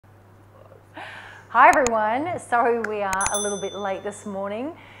Hi everyone, sorry we are a little bit late this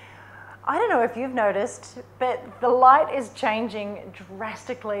morning. I don't know if you've noticed, but the light is changing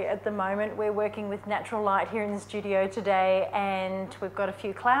drastically at the moment. We're working with natural light here in the studio today, and we've got a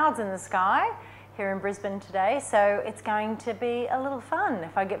few clouds in the sky here in Brisbane today, so it's going to be a little fun.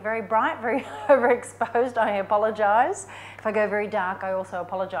 If I get very bright, very overexposed, I apologise. If I go very dark, I also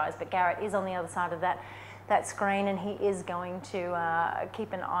apologise, but Garrett is on the other side of that screen, and he is going to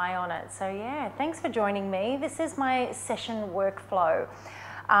keep an eye on it. So yeah, thanks for joining me. This is my session workflow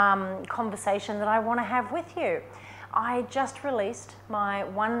conversation that I want to have with you. I just released my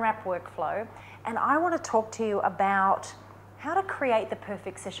One Wrap workflow, and I want to talk to you about how to create the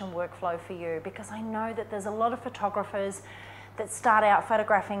perfect session workflow for you, because I know that there's a lot of photographers that start out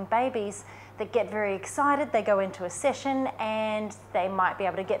photographing babies that get very excited. They go into a session and they might be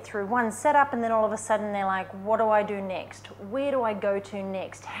able to get through one setup, and then all of a sudden they're like, what do I do next? Where do I go to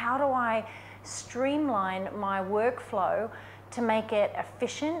next? How do I streamline my workflow to make it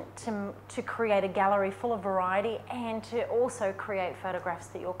efficient, to create a gallery full of variety, and to also create photographs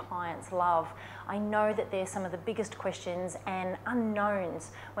that your clients love? I know that they're some of the biggest questions and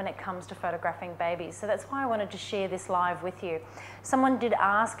unknowns when it comes to photographing babies. So that's why I wanted to share this live with you. Someone did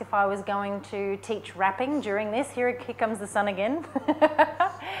ask if I was going to teach wrapping during this. Here comes the sun again.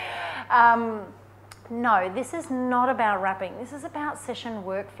 No, this is not about wrapping. This is about session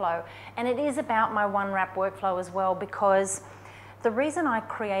workflow. And it is about my One Wrap workflow as well, because the reason I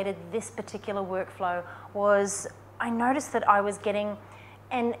created this particular workflow was I noticed that I was getting,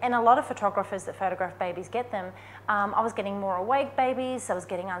 and a lot of photographers that photograph babies get them, I was getting more awake babies, I was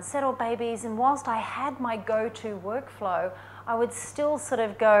getting unsettled babies, and whilst I had my go-to workflow, I would still sort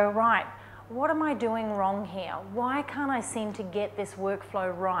of go, right, what am I doing wrong here? Why can't I seem to get this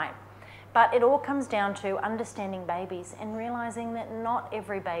workflow right? But it all comes down to understanding babies and realizing that not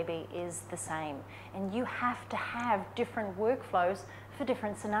every baby is the same. And you have to have different workflows for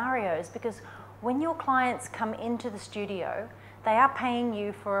different scenarios, because when your clients come into the studio, they are paying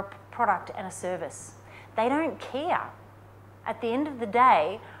you for a product and a service. They don't care. At the end of the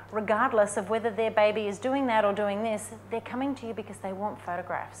day, regardless of whether their baby is doing that or doing this, they're coming to you because they want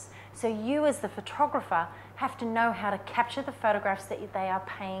photographs. So you as the photographer have to know how to capture the photographs that they are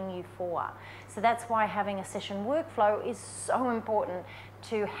paying you for. So that's why having a session workflow is so important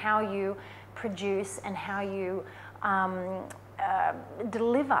to how you produce and how you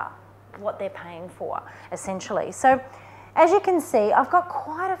deliver what they're paying for, essentially. So as you can see, I've got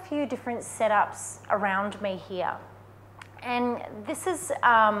quite a few different setups around me here. And this is,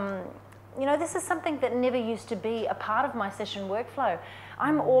 you know, this is something that never used to be a part of my session workflow.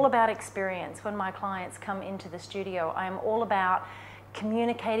 I'm all about experience when my clients come into the studio. I'm all about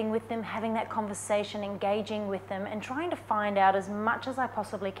communicating with them, having that conversation, engaging with them, and trying to find out as much as I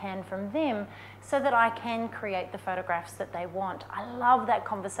possibly can from them so that I can create the photographs that they want. I love that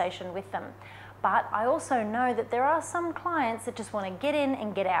conversation with them. But I also know that there are some clients that just want to get in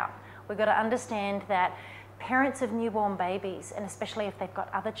and get out. We've got to understand that parents of newborn babies, and especially if they've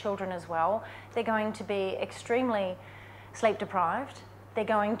got other children as well, they're going to be extremely sleep deprived. They're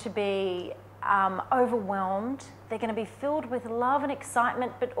going to be overwhelmed. They're going to be filled with love and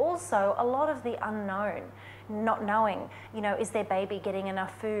excitement, but also a lot of the unknown, not knowing, you know, is their baby getting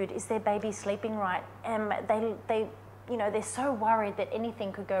enough food? Is their baby sleeping right? You know, they're so worried that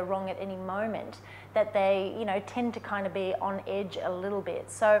anything could go wrong at any moment that they, you know, tend to kind of be on edge a little bit.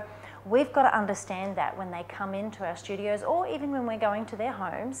 So we've got to understand that when they come into our studios, or even when we're going to their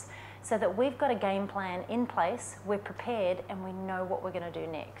homes, so that we've got a game plan in place, we're prepared, and we know what we're going to do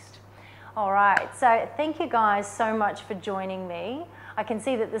next. All right, so thank you guys so much for joining me. I can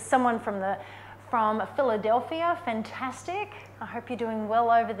see that there's someone from Philadelphia. Fantastic. I hope you're doing well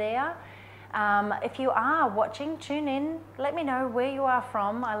over there. If you are watching, tune in. Let me know where you are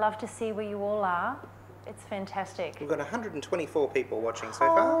from. I love to see where you all are. It's fantastic. We've got 124 people watching so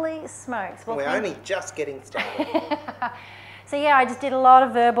far. Holy smokes. Well, we're only just getting started. So yeah, I just did a lot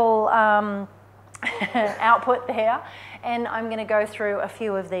of verbal output there, and I'm going to go through a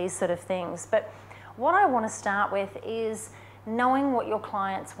few of these sort of things. But what I want to start with is knowing what your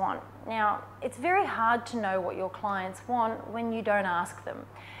clients want. Now, it's very hard to know what your clients want when you don't ask them.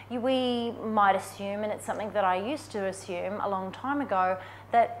 We might assume, and it's something that I used to assume a long time ago,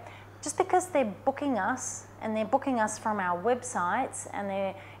 that just because they're booking us, and they're booking us from our websites and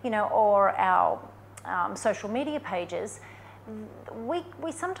they're, you know, or our social media pages,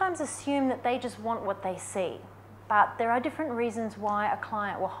 we sometimes assume that they just want what they see. But there are different reasons why a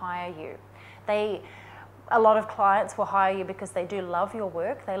client will hire you. A lot of clients will hire you because they do love your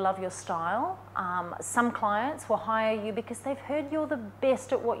work, they love your style. Some clients will hire you because they've heard you're the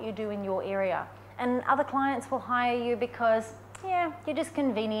best at what you do in your area. And other clients will hire you because, yeah, you're just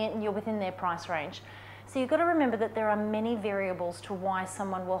convenient and you're within their price range. So you've got to remember that there are many variables to why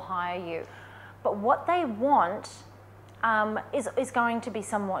someone will hire you. But what they want is going to be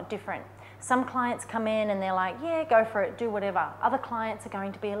somewhat different. Some clients come in and they're like, yeah, go for it, do whatever. Other clients are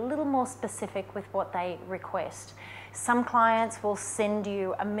going to be a little more specific with what they request. Some clients will send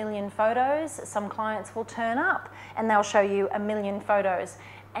you 1 million photos. Some clients will turn up and they'll show you 1 million photos.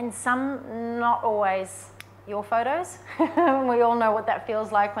 And some, not always your photos. We all know what that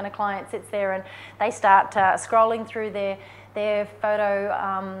feels like when a client sits there and they start scrolling through their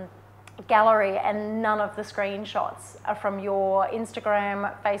photo gallery and none of the screenshots are from your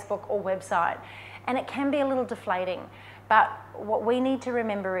Instagram, Facebook or website. And it can be a little deflating. But what we need to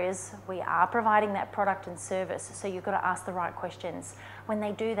remember is we are providing that product and service, so you've got to ask the right questions. When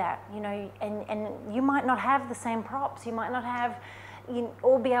they do that, you know, and you might not have the same props, you might not have,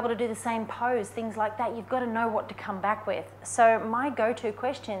 or be able to do the same pose, things like that. You've got to know what to come back with. So my go-to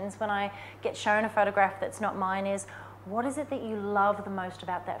questions when I get shown a photograph that's not mine is, what is it that you love the most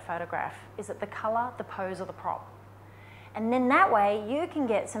about that photograph? Is it the color, the pose, or the prop? And then that way you can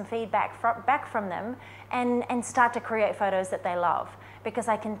get some feedback back from them and start to create photos that they love. Because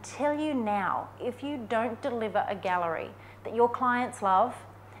I can tell you now, if you don't deliver a gallery that your clients love,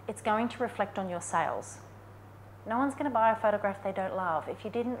 it's going to reflect on your sales. No one's going to buy a photograph they don't love. If you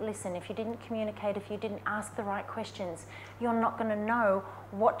didn't listen, if you didn't communicate, if you didn't ask the right questions, you're not going to know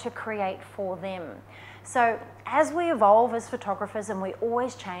what to create for them. So as we evolve as photographers, and we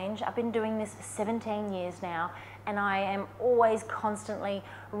always change, I've been doing this for 17 years now, and I am always constantly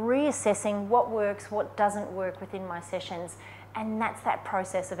reassessing what works, what doesn't work within my sessions. And that's that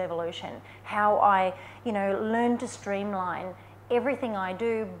process of evolution. How I, learn to streamline everything I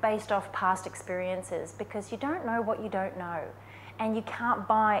do based off past experiences, because you don't know what you don't know. And you can't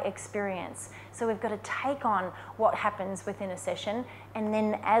buy experience. So we've got to take on what happens within a session, and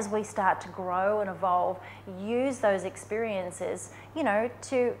then as we start to grow and evolve, use those experiences,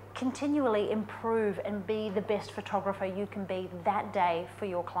 to continually improve and be the best photographer you can be that day for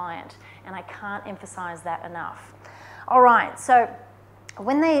your client. And I can't emphasize that enough. All right, so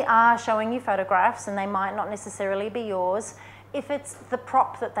when they are showing you photographs, and they might not necessarily be yours, if it's the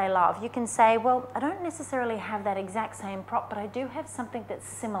prop that they love, you can say, well, I don't necessarily have that exact same prop, but I do have something that's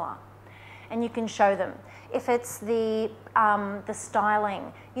similar. And you can show them. If it's the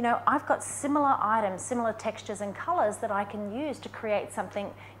styling, I've got similar items, similar textures and colors that I can use to create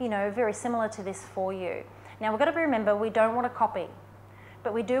something, very similar to this for you. Now, we've got to remember, we don't want to copy,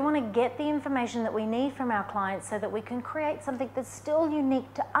 but we do want to get the information that we need from our clients so that we can create something that's still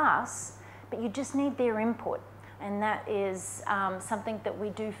unique to us, but you just need their input. And that is something that we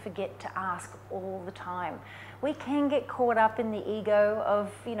do forget to ask all the time. We can get caught up in the ego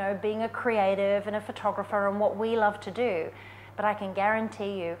of, being a creative and a photographer and what we love to do. But I can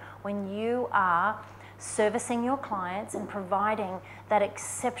guarantee you, when you are servicing your clients and providing that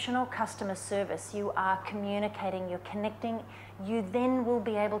exceptional customer service, you are communicating, you're connecting, you then will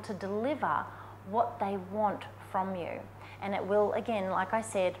be able to deliver what they want from you. And it will, again, like I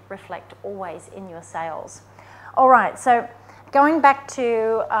said, reflect always in your sales. All right, so going back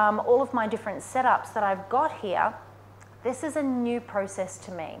to all of my different setups that I've got here, this is a new process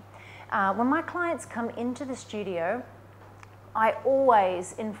to me. When my clients come into the studio, I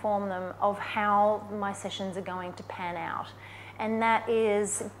always inform them of how my sessions are going to pan out. And that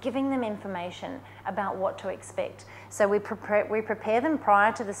is giving them information about what to expect. So we prepare them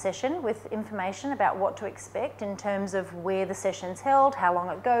prior to the session with information about what to expect in terms of where the session's held, how long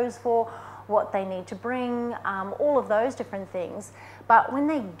it goes for, what they need to bring, all of those different things. But when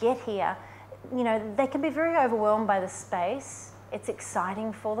they get here, they can be very overwhelmed by the space. It's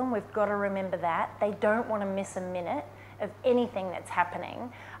exciting for them. We've got to remember that. They don't want to miss a minute of anything that's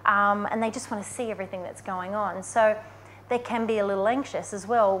happening, and they just want to see everything that's going on. So they can be a little anxious as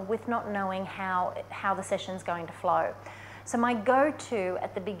well with not knowing how the session's going to flow. So my go-to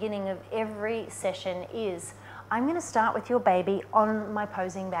at the beginning of every session is, I'm going to start with your baby on my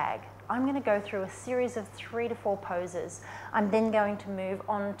posing bag. I'm going to go through a series of 3 to 4 poses. I'm then going to move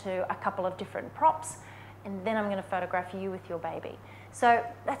on to a couple of different props, and then I'm going to photograph you with your baby. So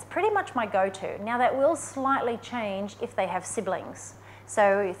that's pretty much my go-to. Now that will slightly change if they have siblings.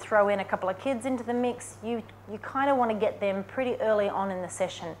 So you throw in a couple of kids into the mix, you kind of want to get them pretty early on in the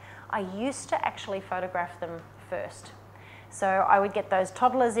session. I used to actually photograph them first. So I would get those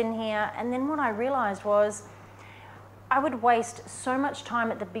toddlers in here, and then what I realized was, I would waste so much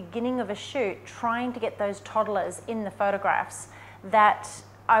time at the beginning of a shoot trying to get those toddlers in the photographs that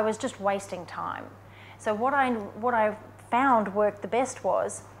I was just wasting time. So what I found worked the best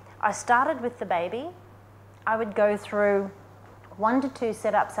was, I started with the baby. I would go through 1 to 2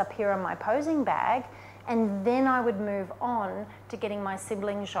 setups up here on my posing bag, and then I would move on to getting my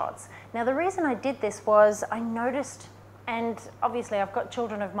sibling shots. Now the reason I did this was I noticed, and obviously I've got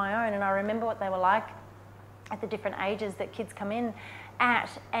children of my own, and I remember what they were like at the different ages that kids come in at,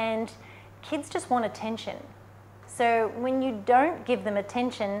 and kids just want attention. So when you don't give them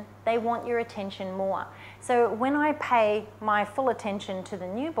attention, they want your attention more. So when I pay my full attention to the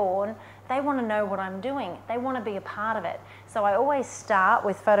newborn, they want to know what I'm doing. They want to be a part of it. So I always start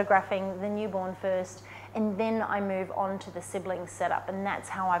with photographing the newborn first, and then I move on to the sibling setup, and that's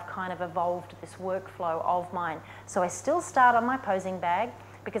how I've kind of evolved this workflow of mine. So I still start on my posing bag,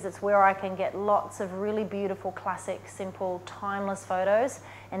 because it's where I can get lots of really beautiful, classic, simple, timeless photos,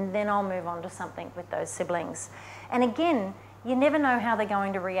 and then I'll move on to something with those siblings. And again, you never know how they're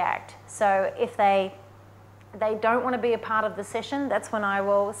going to react. So if they don't want to be a part of the session, that's when I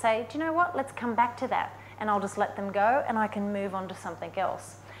will say, do you know what, let's come back to that. And I'll just let them go, and I can move on to something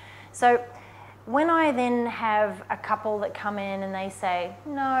else. So when I then have a couple that come in and they say,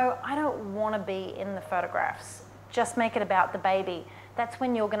 no, I don't want to be in the photographs, just make it about the baby, that's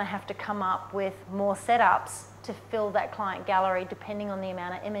when you're going to have to come up with more setups to fill that client gallery depending on the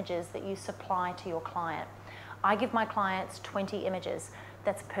amount of images that you supply to your client. I give my clients 20 images.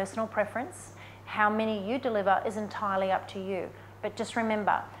 That's personal preference. How many you deliver is entirely up to you. But just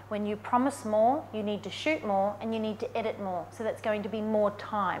remember, when you promise more, you need to shoot more and you need to edit more. So that's going to be more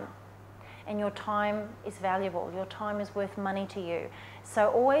time. And your time is valuable. Your time is worth money to you. So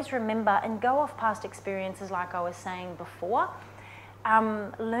always remember and go off past experiences like I was saying before.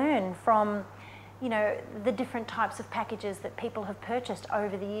 Learn from, you know, the different types of packages that people have purchased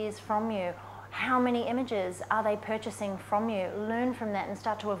over the years from you. How many images are they purchasing from you? Learn from that and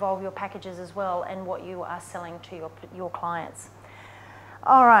start to evolve your packages as well and what you are selling to your clients.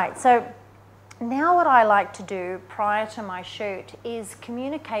 All right, so now what I like to do prior to my shoot is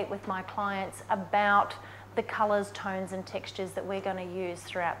communicate with my clients about the colors, tones and textures that we're going to use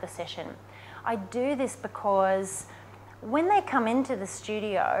throughout the session. I do this because when they come into the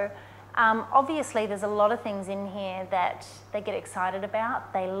studio, obviously there's a lot of things in here that they get excited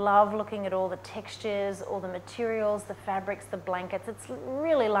about. They love looking at all the textures, all the materials, the fabrics, the blankets. It's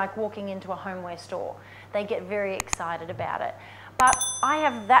really like walking into a homeware store. They get very excited about it. But I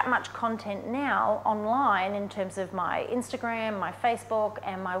have that much content now online in terms of my Instagram, my Facebook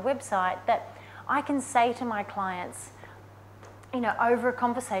and my website that I can say to my clients, you know, over a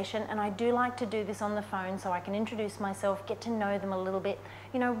conversation, and I do like to do this on the phone so I can introduce myself, get to know them a little bit.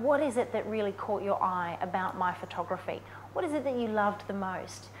 You know, what is it that really caught your eye about my photography? What is it that you loved the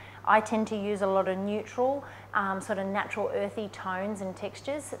most? I tend to use a lot of neutral, sort of natural earthy tones and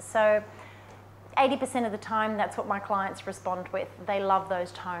textures. So 80% of the time, that's what my clients respond with. They love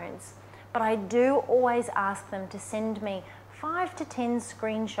those tones. But I do always ask them to send me 5 to 10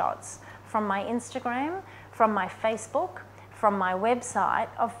 screenshots from my Instagram, from my Facebook, from my website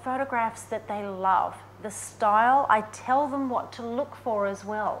of photographs that they love. The style, I tell them what to look for as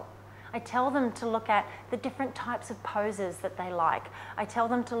well. I tell them to look at the different types of poses that they like. I tell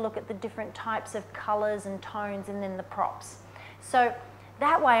them to look at the different types of colors and tones and then the props. So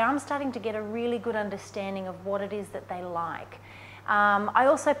that way I'm starting to get a really good understanding of what it is that they like. I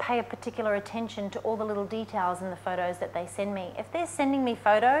also pay a particular attention to all the little details in the photos that they send me. If they're sending me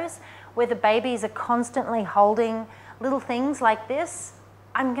photos where the babies are constantly holding little things like this,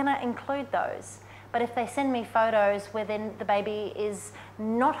 I'm going to include those. But if they send me photos where then the baby is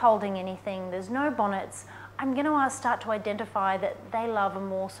not holding anything, there's no bonnets, I'm going to start to identify that they love a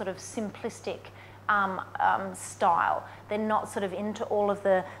more sort of simplistic style. They're not sort of into all of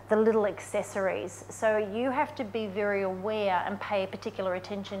the little accessories. So you have to be very aware and pay particular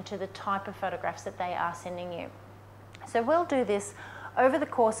attention to the type of photographs that they are sending you. So we'll do this over the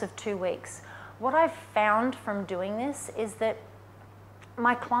course of 2 weeks. What I've found from doing this is that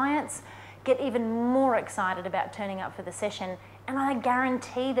my clients get even more excited about turning up for the session, and I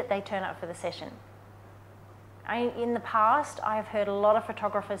guarantee that they turn up for the session. In the past, I've heard a lot of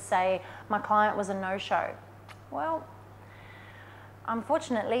photographers say, my client was a no-show. Well,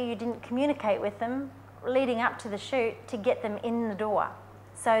 unfortunately, you didn't communicate with them leading up to the shoot to get them in the door.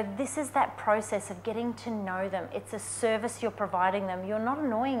 So this is that process of getting to know them. It's a service you're providing them. You're not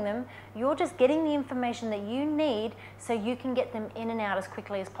annoying them. You're just getting the information that you need so you can get them in and out as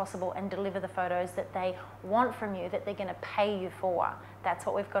quickly as possible and deliver the photos that they want from you, that they're going to pay you for. That's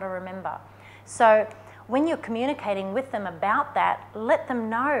what we've got to remember. So when you're communicating with them about that, let them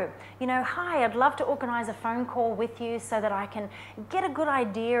know, you know, hi, I'd love to organise a phone call with you so that I can get a good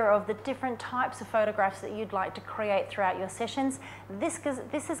idea of the different types of photographs that you'd like to create throughout your sessions. This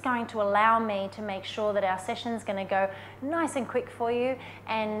is going to allow me to make sure that our session's going to go nice and quick for you,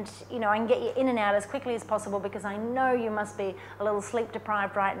 and you know, I can get you in and out as quickly as possible, because I know you must be a little sleep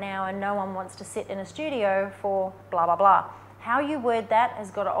deprived right now and no one wants to sit in a studio for blah blah blah. How you word that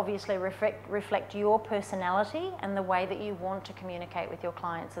has got to obviously reflect your personality and the way that you want to communicate with your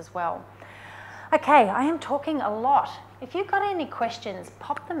clients as well. Okay, I am talking a lot. If you've got any questions,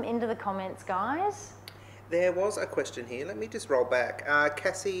 pop them into the comments, guys. There was a question here. Let me just roll back.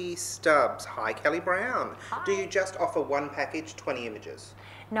 Cassie Stubbs. Hi, Kelly Brown. Hi. Do you just offer one package, 20 images?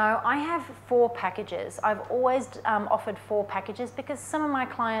 No, I have 4 packages. I've always offered 4 packages because some of my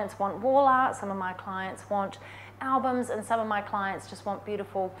clients want wall art, some of my clients want albums, and some of my clients just want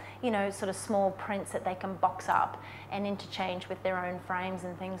beautiful, you know, sort of small prints that they can box up and interchange with their own frames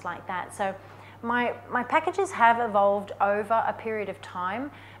and things like that. So my packages have evolved over a period of time,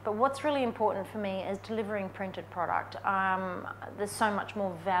 but what's really important for me is delivering printed product. There's so much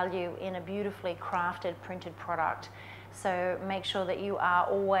more value in a beautifully crafted printed product. So make sure that you are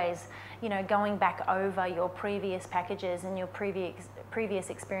always, you know, going back over your previous packages and your previous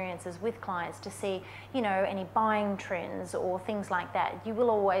experiences with clients to see, you know, any buying trends or things like that. You will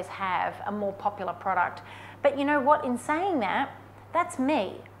always have a more popular product. But you know what, in saying that, that's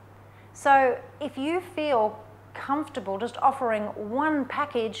me. So if you feel comfortable just offering one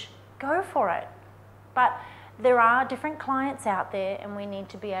package, go for it. But there are different clients out there and we need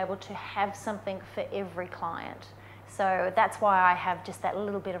to be able to have something for every client. So that's why I have just that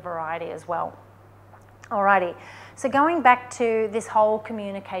little bit of variety as well. Alrighty, so going back to this whole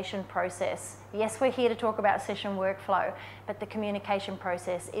communication process, yes, we're here to talk about session workflow, but the communication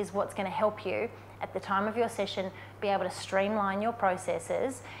process is what's going to help you at the time of your session be able to streamline your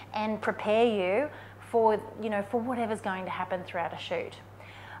processes and prepare you for, you know, for whatever's going to happen throughout a shoot.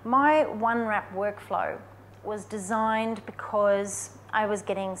 My one wrap workflow was designed because I was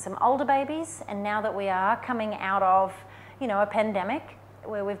getting some older babies, and now that we are coming out of, you know, a pandemic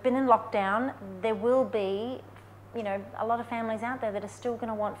where we've been in lockdown, there will be, you know, a lot of families out there that are still going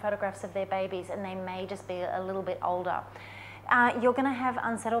to want photographs of their babies, and they may just be a little bit older. You're going to have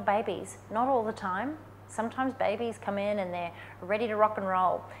unsettled babies, not all the time. Sometimes babies come in and they're ready to rock and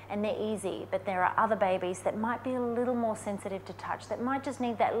roll and they're easy, but there are other babies that might be a little more sensitive to touch, that might just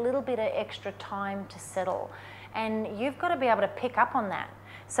need that little bit of extra time to settle. And you've got to be able to pick up on that.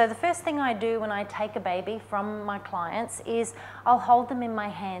 So the first thing I do when I take a baby from my clients is I'll hold them in my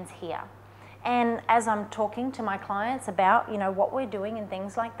hands here. And as I'm talking to my clients about, you know, what we're doing and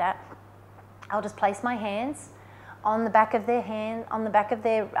things like that, I'll just place my hands on the back of their hand, on the back of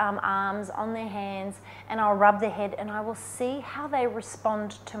their arms, on their hands, and I'll rub their head, and I will see how they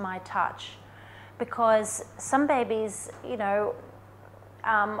respond to my touch. Because some babies, you know,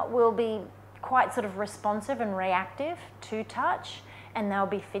 will be quite sort of responsive and reactive to touch, and they'll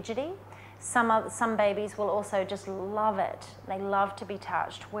be fidgety. Some babies will also just love it. They love to be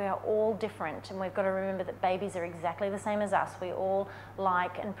touched. We're all different, and we've got to remember that babies are exactly the same as us. We all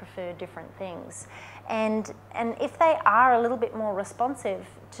like and prefer different things. And if they are a little bit more responsive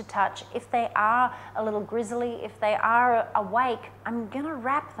to touch, if they are a little grizzly, if they are awake, I'm gonna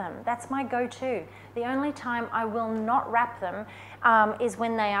wrap them. That's my go-to. The only time I will not wrap them is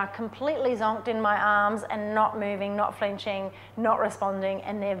when they are completely zonked in my arms and not moving, not flinching, not responding,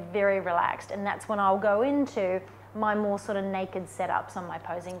 and they're very relaxed. And that's when I'll go into my more sort of naked setups on my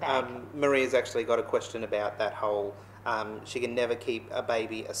posing bag. Maria's actually got a question about that whole, she can never keep a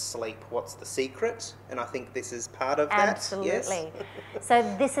baby asleep. What's the secret? And I think this is part of that. Absolutely. Yes? So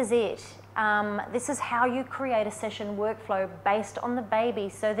this is it. This is how you create a session workflow based on the baby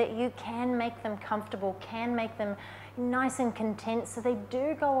so that you can make them comfortable, can make them nice and content so they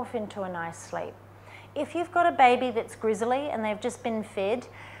do go off into a nice sleep. If you've got a baby that's grizzly and they've just been fed,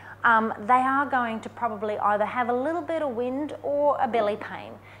 they are going to probably either have a little bit of wind or a belly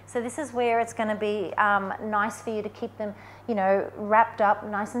pain. So this is where it's going to be nice for you to keep them, you know, wrapped up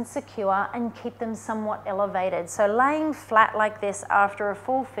nice and secure and keep them somewhat elevated. So laying flat like this after a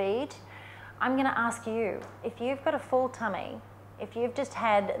full feed, I'm going to ask you, if you've got a full tummy, if you've just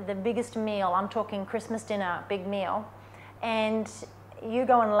had the biggest meal, I'm talking Christmas dinner, big meal, and you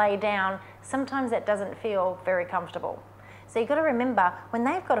go and lay down, sometimes that doesn't feel very comfortable. So you've got to remember, when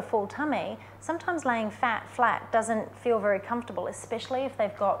they've got a full tummy, sometimes laying flat doesn't feel very comfortable, especially if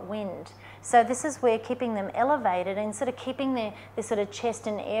they've got wind. So this is where keeping them elevated and sort of keeping their sort of chest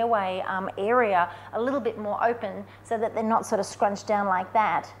and airway area a little bit more open so that they're not sort of scrunched down like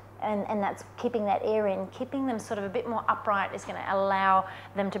that. and that's keeping that air in. Keeping them sort of a bit more upright is going to allow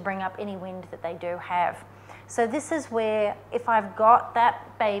them to bring up any wind that they do have. So this is where, if I've got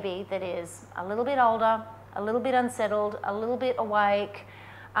that baby that is a little bit older, a little bit unsettled, a little bit awake,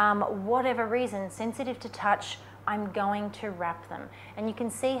 whatever reason, sensitive to touch, I'm going to wrap them. And you can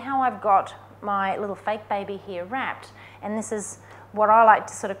see how I've got my little fake baby here wrapped, and this is what I like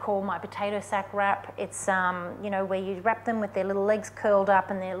to sort of call my potato sack wrap. It's you know, where you wrap them with their little legs curled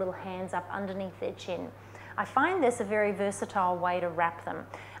up and their little hands up underneath their chin. I find this a very versatile way to wrap them.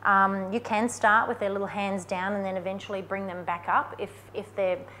 You can start with their little hands down and then eventually bring them back up. If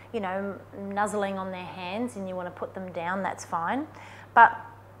they're, you know, nuzzling on their hands and you want to put them down, that's fine. But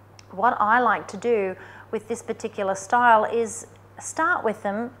what I like to do with this particular style is start with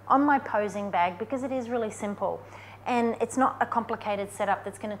them on my posing bag, because it is really simple. And it's not a complicated setup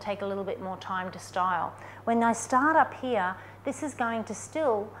that's going to take a little bit more time to style. When I start up here, this is going to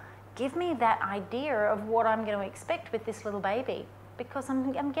still give me that idea of what I'm going to expect with this little baby, because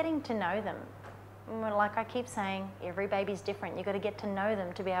I'm getting to know them. Like I keep saying, every baby's different. You've got to get to know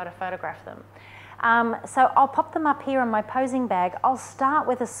them to be able to photograph them. So I'll pop them up here on my posing bag. I'll start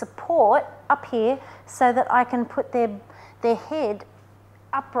with a support up here so that I can put their head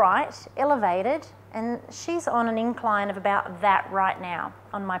upright, elevated, and she's on an incline of about that right now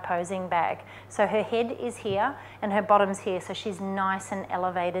on my posing bag. So her head is here and her bottom's here, so she's nice and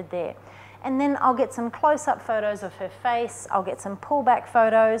elevated there. And then I'll get some close-up photos of her face, I'll get some pullback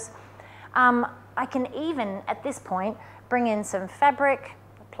photos. I can even, at this point, bring in some fabric,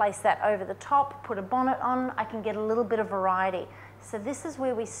 place that over the top, put a bonnet on. I can get a little bit of variety. So this is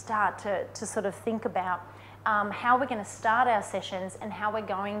where we start to sort of think about how we're going to start our sessions and how we're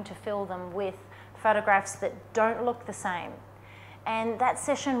going to fill them with photographs that don't look the same. And that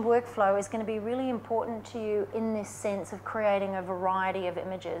session workflow is going to be really important to you in this sense of creating a variety of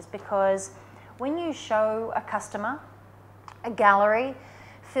images, because when you show a customer a gallery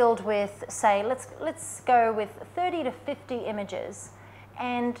filled with, say, let's go with 30 to 50 images,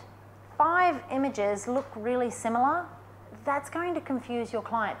 and 5 images look really similar, that's going to confuse your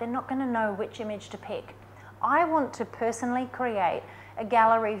client. They're not going to know which image to pick. I want to personally create a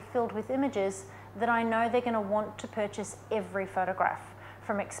gallery filled with images that I know they're going to want to purchase every photograph.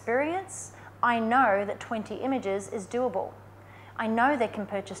 From experience, I know that 20 images is doable. I know they can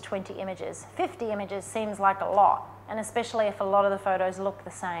purchase 20 images. 50 images seems like a lot, and especially if a lot of the photos look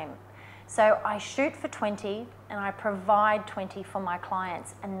the same. So I shoot for 20 and I provide 20 for my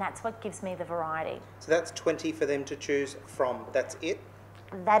clients, and that's what gives me the variety. So that's 20 for them to choose from, that's it?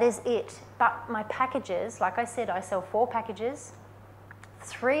 That is it. But my packages, like I said, I sell 4 packages.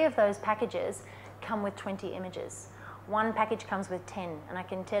 3 of those packages come with 20 images. 1 package comes with 10, and I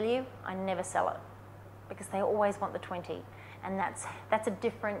can tell you, I never sell it because they always want the 20, and that's a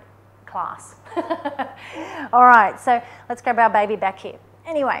different class. All right, so let's grab our baby back here.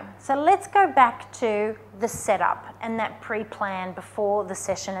 Anyway, so let's go back to the setup and that pre-plan before the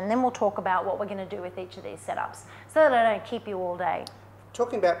session, and then we'll talk about what we're going to do with each of these setups so that I don't keep you all day.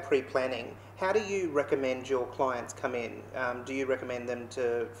 Talking about pre-planning, how do you recommend your clients come in? Do you recommend them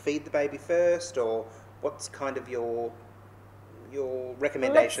to feed the baby first, or what's kind of your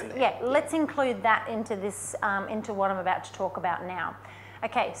recommendation there? Let's include that into this, into what I'm about to talk about now.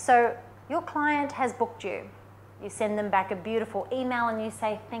 Okay, so your client has booked you. You send them back a beautiful email and you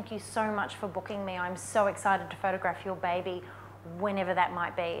say, thank you so much for booking me. I'm so excited to photograph your baby, whenever that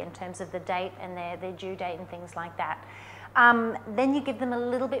might be, in terms of the date and their due date and things like that. Then you give them a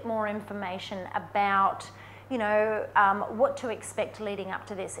little bit more information about, you know, what to expect leading up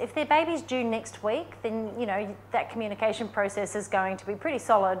to this. If their baby's due next week, then, you know, that communication process is going to be pretty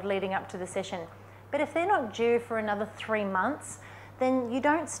solid leading up to the session. But if they're not due for another 3 months, then you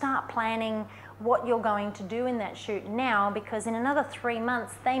don't start planning what you're going to do in that shoot now, because in another 3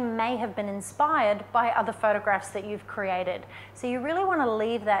 months, they may have been inspired by other photographs that you've created. So you really want to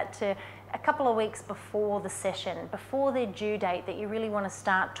leave that to a couple of weeks before the session, before their due date, that you really want to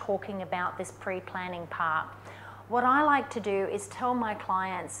start talking about this pre-planning part. What I like to do is tell my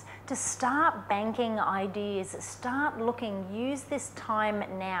clients to start banking ideas, start looking, use this time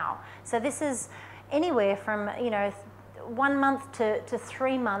now. So this is anywhere from, you know, 1 month to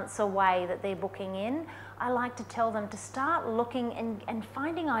 3 months away that they're booking in. I like to tell them to start looking and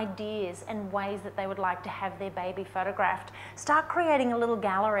finding ideas and ways that they would like to have their baby photographed. Start creating a little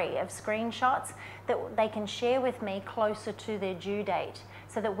gallery of screenshots that they can share with me closer to their due date,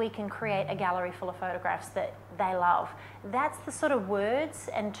 so that we can create a gallery full of photographs that they love. That's the sort of words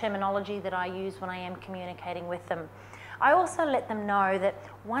and terminology that I use when I am communicating with them. I also let them know that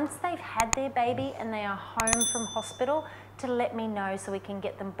once they've had their baby and they are home from hospital, to let me know so we can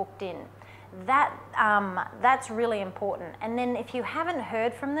get them booked in. That's really important. And then if you haven't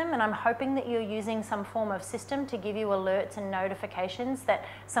heard from them, and I'm hoping that you're using some form of system to give you alerts and notifications that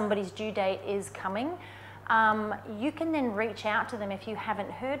somebody's due date is coming, you can then reach out to them if you haven't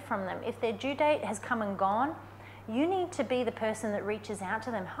heard from them. If their due date has come and gone, you need to be the person that reaches out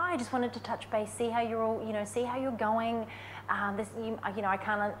to them. Hi, I just wanted to touch base, see how you're all, see how you're going. I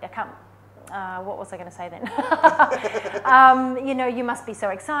can't. What was I going to say then? You must be so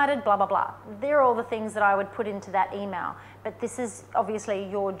excited, blah, blah, blah. They're all the things that I would put into that email. But this is obviously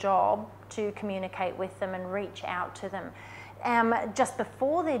your job to communicate with them and reach out to them. Just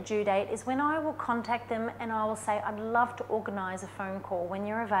before their due date is when I will contact them and I will say, I'd love to organise a phone call when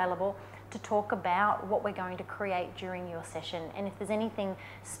you're available to talk about what we're going to create during your session, and if there's anything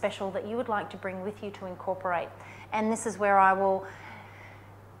special that you would like to bring with you to incorporate. And this is where I will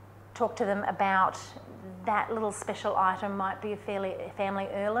talk to them about that little special item. Might be a family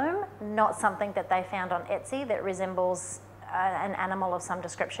heirloom, not something that they found on Etsy that resembles an animal of some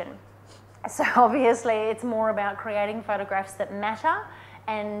description. So obviously it's more about creating photographs that matter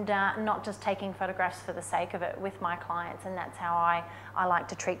and not just taking photographs for the sake of it with my clients, and that's how I like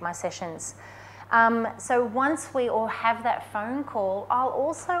to treat my sessions. So once we all have that phone call, I'll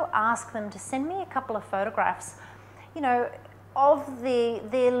also ask them to send me a couple of photographs, of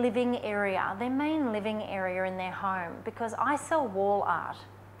their living area, their main living area in their home, because I sell wall art.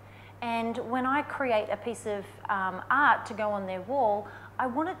 And when I create a piece of art to go on their wall, I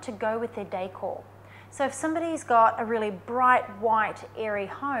want it to go with their decor. So if somebody's got a really bright, white, airy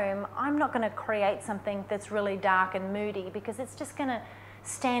home, I'm not going to create something that's really dark and moody, because it's just going to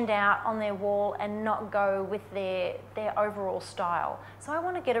stand out on their wall and not go with their overall style. So I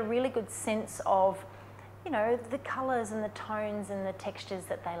want to get a really good sense of, the colours and the tones and the textures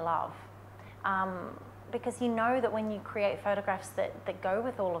that they love. Because that when you create photographs that go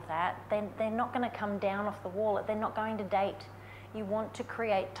with all of that, they're not going to come down off the wall, they're not going to date. You want to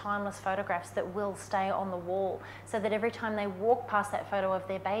create timeless photographs that will stay on the wall, so that every time they walk past that photo of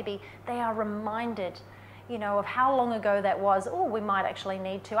their baby, they are reminded, of how long ago that was. Oh, we might actually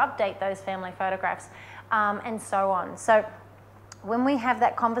need to update those family photographs, and so on. So when we have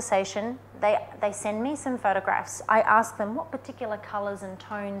that conversation, they send me some photographs. I ask them, what particular colours and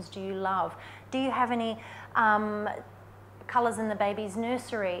tones do you love? Do you have any colours in the baby's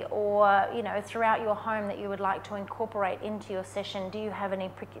nursery, or throughout your home that you would like to incorporate into your session? Do you have any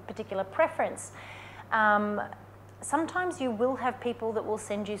particular preference? Sometimes you will have people that will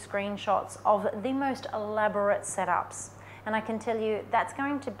send you screenshots of the most elaborate setups, and I can tell you that's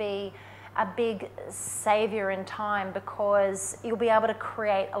going to be a big saviour in time, because you'll be able to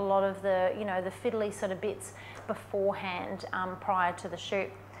create a lot of the the fiddly sort of bits beforehand, prior to the shoot.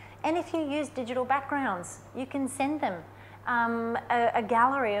 And if you use digital backgrounds, you can send them a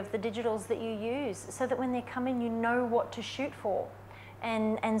gallery of the digitals that you use, so that when they come in, you know what to shoot for,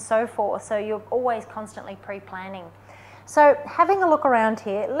 and so forth. So you're always constantly pre-planning. So having a look around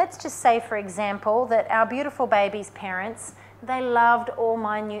here, let's just say, for example, that our beautiful baby's parents, they loved all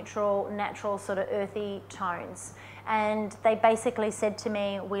my neutral, natural, sort of earthy tones. And they basically said to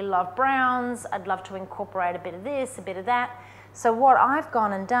me, we love browns, I'd love to incorporate a bit of this, a bit of that. So what I've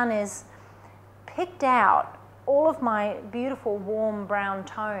gone and done is picked out all of my beautiful warm brown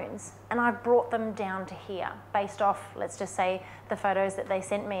tones, and I've brought them down to here based off, let's just say, the photos that they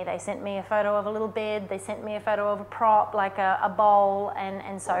sent me. They sent me a photo of a little bed, they sent me a photo of a prop, like a bowl,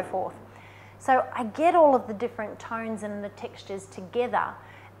 and so forth. So I get all of the different tones and the textures together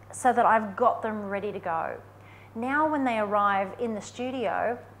so that I've got them ready to go. Now when they arrive in the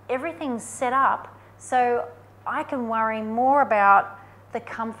studio, everything's set up so I can worry more about the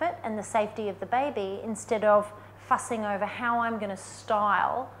comfort and the safety of the baby, instead of fussing over how I'm going to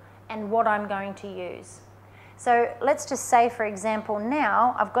style and what I'm going to use. So let's just say, for example,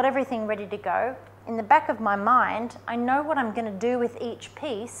 now I've got everything ready to go. In the back of my mind, I know what I'm going to do with each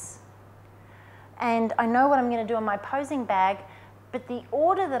piece, and I know what I'm going to do in my posing bag, but the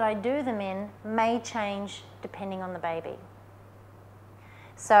order that I do them in may change depending on the baby.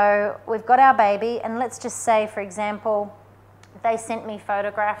 So we've got our baby, and let's just say, for example, they sent me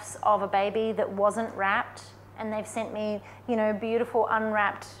photographs of a baby that wasn't wrapped, and they've sent me, beautiful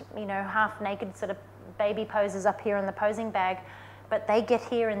unwrapped, half naked sort of baby poses up here in the posing bag. But they get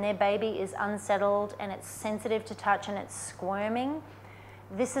here and their baby is unsettled and it's sensitive to touch and it's squirming.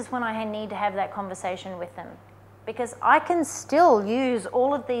 This is when I need to have that conversation with them, because I can still use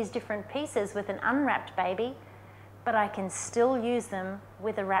all of these different pieces with an unwrapped baby, but I can still use them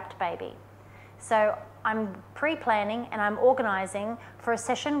with a wrapped baby. So I'm pre-planning and I'm organising for a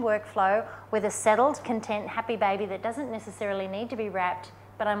session workflow with a settled, content, happy baby that doesn't necessarily need to be wrapped,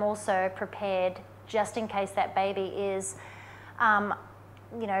 but I'm also prepared just in case that baby is,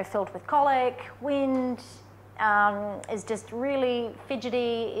 you know, filled with colic, wind, is just really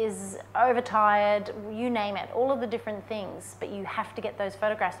fidgety, is overtired, you name it, all of the different things. But you have to get those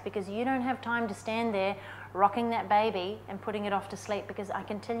photographs because you don't have time to stand there rocking that baby and putting it off to sleep, because I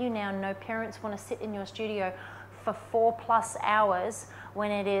can tell you now, no parents want to sit in your studio for 4+ hours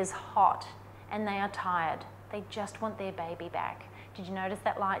when it is hot and they are tired. They just want their baby back. Did you notice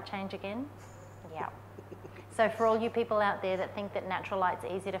that light change again? Yeah. So for all you people out there that think that natural light's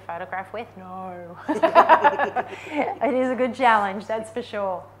easy to photograph with, no. It is a good challenge, that's for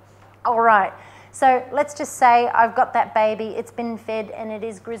sure. All right, so let's just say I've got that baby, it's been fed and it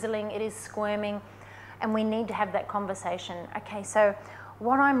is grizzling, it is squirming, and we need to have that conversation. Okay, so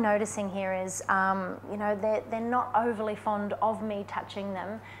what I'm noticing here is, you know, they're not overly fond of me touching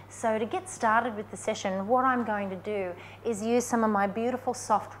them. So to get started with the session, what I'm going to do is use some of my beautiful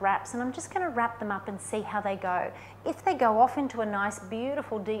soft wraps, and I'm just going to wrap them up and see how they go. If they go off into a nice,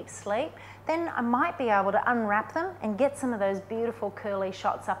 beautiful, deep sleep, then I might be able to unwrap them and get some of those beautiful curly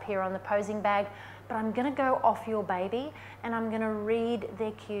shots up here on the posing bag. But I'm going to go off your baby and I'm going to read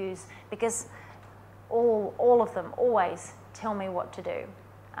their cues, because all of them always tell me what to do.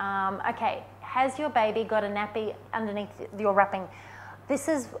 Okay, has your baby got a nappy underneath your wrapping? This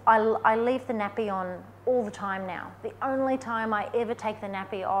is, I leave the nappy on all the time now. The only time I ever take the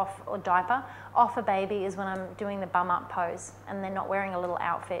nappy off, or diaper, off a baby is when I'm doing the bum up pose and they're not wearing a little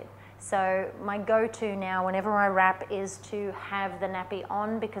outfit. So my go-to now whenever I wrap is to have the nappy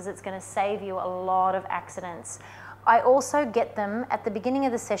on, because it's going to save you a lot of accidents. I also get them at the beginning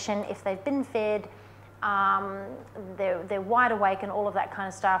of the session, if they've been fed, they're wide awake and all of that kind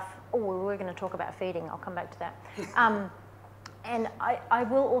of stuff. Oh, we're going to talk about feeding, I'll come back to that. And I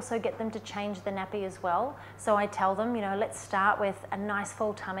will also get them to change the nappy as well. So I tell them, you know, let's start with a nice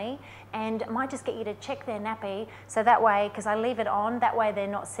full tummy, and I might just get you to check their nappy, so that way, because I leave it on, that way they're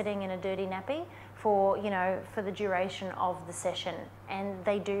not sitting in a dirty nappy for, you know, for the duration of the session. And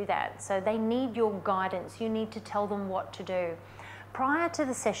they do that. So they need your guidance. You need to tell them what to do. Prior to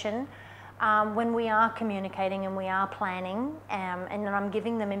the session, when we are communicating and we are planning, and I'm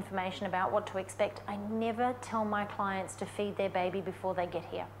giving them information about what to expect, I never tell my clients to feed their baby before they get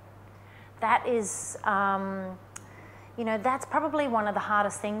here. That is, you know, that's probably one of the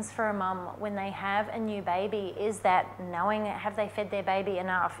hardest things for a mum when they have a new baby, is that knowing, have they fed their baby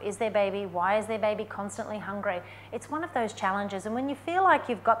enough? Why is their baby constantly hungry? It's one of those challenges, and when you feel like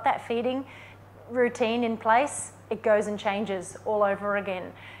you've got that feeding routine in place, it goes and changes all over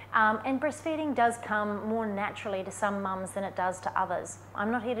again. And breastfeeding does come more naturally to some mums than it does to others. I'm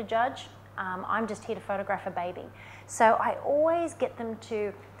not here to judge, I'm just here to photograph a baby. So I always get them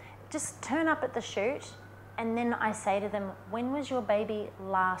to just turn up at the shoot, and then I say to them, when was your baby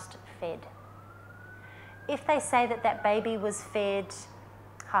last fed? If they say that that baby was fed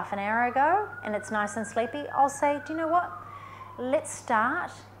half an hour ago and it's nice and sleepy, I'll say, do you know what? Let's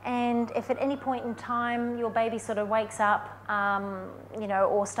start, and if at any point in time your baby sort of wakes up, you know,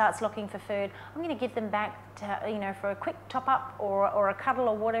 or starts looking for food, I'm going to give them back to, you know, for a quick top up or a cuddle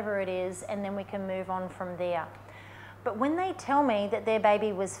or whatever it is, and then we can move on from there. But when they tell me that their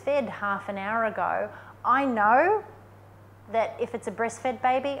baby was fed half an hour ago, I know that if it's a breastfed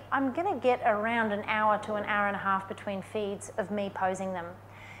baby, I'm going to get around an hour to an hour and a half between feeds of me posing them.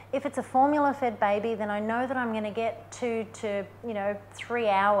 If it's a formula-fed baby, then I know that I'm going to get 2 to, you know, 3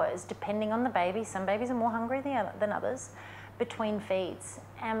 hours, depending on the baby. Some babies are more hungry than others, between feeds.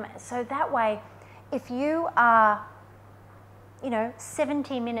 So that way, if you are, you know,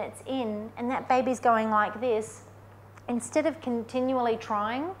 70 minutes in and that baby's going like this, instead of continually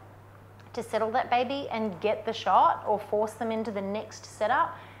trying to settle that baby and get the shot or force them into the next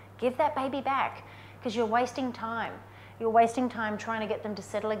setup, give that baby back, because you're wasting time. You're wasting time trying to get them to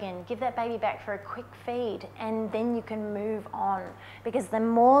settle again. Give that baby back for a quick feed, and then you can move on. Because the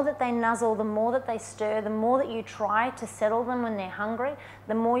more that they nuzzle, the more that they stir, the more that you try to settle them when they're hungry,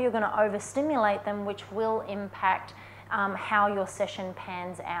 the more you're going to overstimulate them, which will impact how your session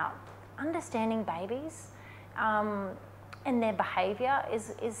pans out. Understanding babies and their behaviour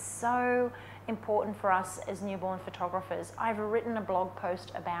is so important for us as newborn photographers. I've written a blog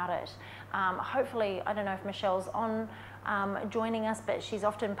post about it. Hopefully, I don't know if Michelle's on joining us, but she's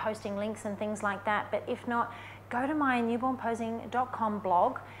often posting links and things like that. But if not, go to my newbornposing.com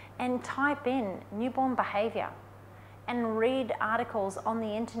blog and type in newborn behaviour and read articles on the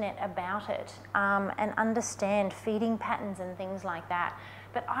internet about it, and understand feeding patterns and things like that.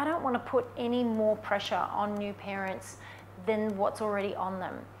 but I don't want to put any more pressure on new parents than what's already on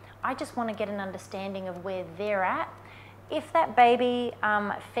them. I just want to get an understanding of where they're at. If that baby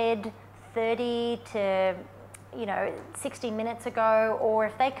fed 30 to 60 minutes ago, or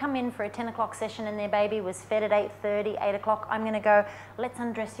if they come in for a 10 o'clock session and their baby was fed at 8:30, 8 o'clock, I'm going to go, let's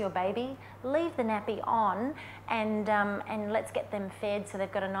undress your baby, leave the nappy on, and let's get them fed so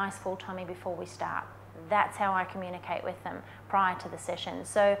they've got a nice full tummy before we start. That's how I communicate with them prior to the session.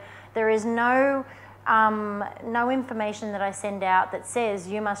 So there is no information that I send out that says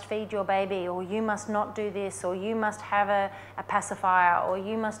you must feed your baby, or you must not do this, or you must have a pacifier, or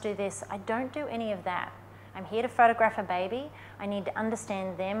you must do this. I don't do any of that. I'm here to photograph a baby. I need to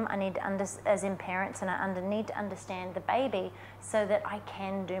understand them. I need to as in parents, and I need to understand the baby so that I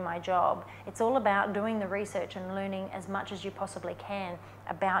can do my job. It's all about doing the research and learning as much as you possibly can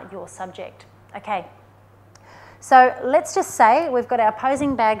about your subject. Okay. So let's just say we've got our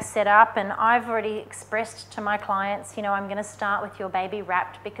posing bags set up, and I've already expressed to my clients, I'm going to start with your baby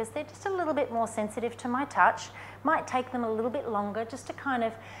wrapped because they're just a little bit more sensitive to my touch. Might take them a little bit longer just to kind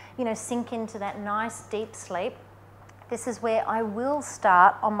of, sink into that nice deep sleep. This is where I will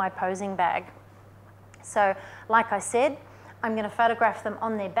start on my posing bag. So like I said, I'm going to photograph them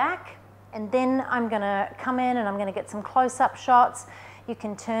on their back, and then I'm going to come in and I'm going to get some close-up shots. You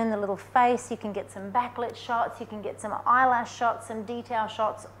can turn the little face, you can get some backlit shots, you can get some eyelash shots, some detail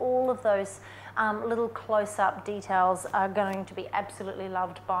shots. All of those little close-up details are going to be absolutely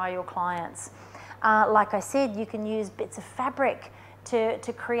loved by your clients. Like I said, you can use bits of fabric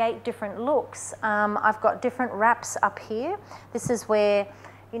to create different looks. I've got different wraps up here. This is where,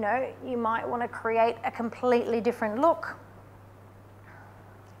 you might want to create a completely different look.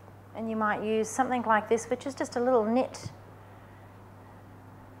 And you might use something like this, which is just a little knit.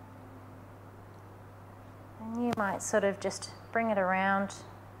 And you might sort of just bring it around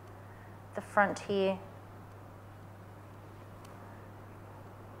the front here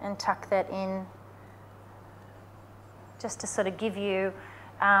and tuck that in, just to sort of give you,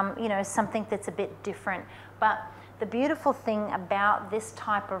 something that's a bit different. But the beautiful thing about this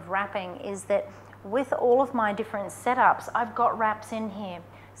type of wrapping is that with all of my different setups, I've got wraps in here.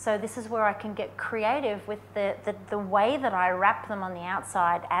 So this is where I can get creative with the way that I wrap them on the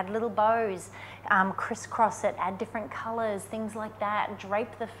outside, add little bows, crisscross it, add different colors, things like that,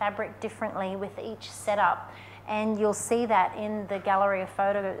 drape the fabric differently with each setup. And you'll see that in the gallery of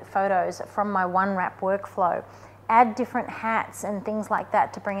photos from my one wrap workflow. Add different hats and things like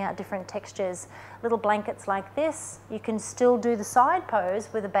that to bring out different textures. Little blankets like this, you can still do the side pose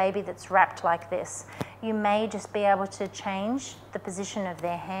with a baby that's wrapped like this. You may just be able to change the position of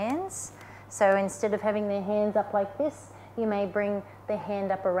their hands. So instead of having their hands up like this, you may bring their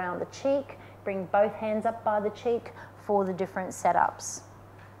hand up around the cheek, bring both hands up by the cheek for the different setups.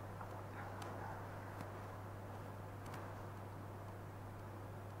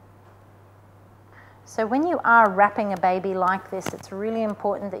 So when you are wrapping a baby like this, it's really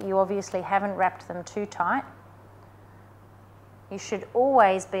important that you obviously haven't wrapped them too tight. You should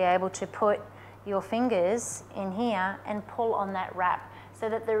always be able to put your fingers in here and pull on that wrap so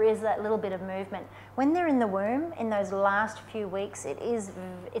that there is that little bit of movement. When they're in the womb, in those last few weeks,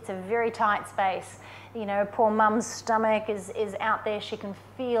 it's a very tight space. Poor mum's stomach is out there. She can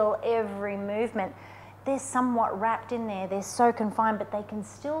feel every movement. They're somewhat wrapped in there. They're so confined, but they can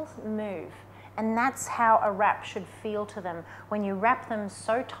still move. And that's how a wrap should feel to them. When you wrap them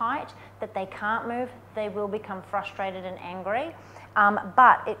so tight that they can't move, they will become frustrated and angry.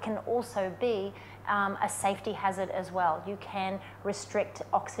 But it can also be a safety hazard as well. You can restrict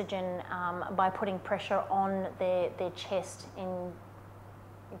oxygen by putting pressure on their chest.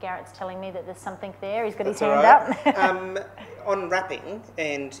 Garrett's telling me that there's something there. He's got his hand up. On wrapping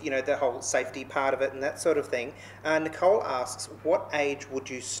and the whole safety part of it and that sort of thing, Nicole asks, what age would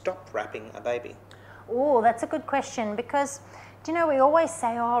you stop wrapping a baby? Oh, that's a good question, because we always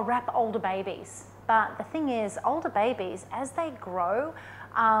say, wrap older babies. But the thing is, older babies, as they grow,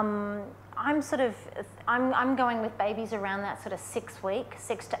 I'm going with babies around that sort of 6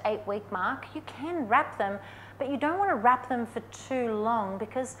 to 8 week mark. You can wrap them, but you don't want to wrap them for too long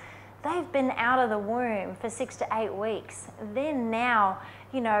because they've been out of the womb for 6 to 8 weeks. They're now,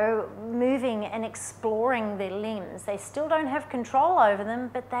 moving and exploring their limbs. They still don't have control over them,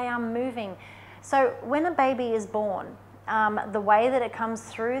 but they are moving. So when a baby is born, the way that it comes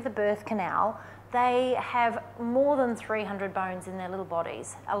through the birth canal, they have more than 300 bones in their little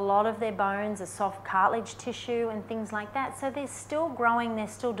bodies. A lot of their bones are soft cartilage tissue and things like that. So they're still growing, they're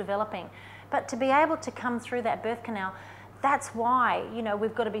still developing. But to be able to come through that birth canal, that's why, you know,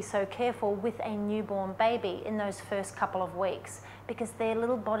 we've got to be so careful with a newborn baby in those first couple of weeks, because their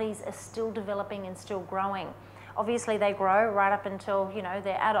little bodies are still developing and still growing. Obviously they grow right up until, you know,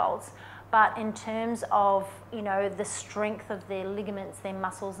 they're adults, but in terms of, you know, the strength of their ligaments, their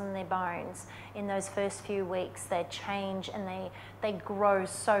muscles and their bones, in those first few weeks they change and they grow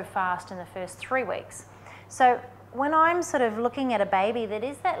so fast in the first 3 weeks. So when I'm sort of looking at a baby that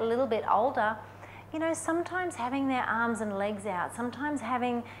is that little bit older, you know, sometimes having their arms and legs out, sometimes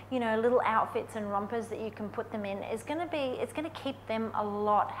having, you know, little outfits and rompers that you can put them in is going to be, it's going to keep them a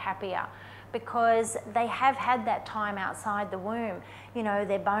lot happier, because they have had that time outside the womb. You know,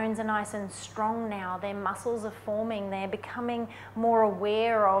 their bones are nice and strong now, their muscles are forming, they're becoming more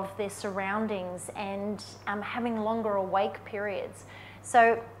aware of their surroundings and having longer awake periods.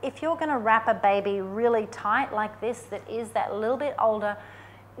 So if you're going to wrap a baby really tight like this, that is that little bit older,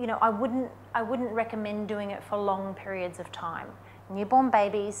 you know, I wouldn't recommend doing it for long periods of time. Newborn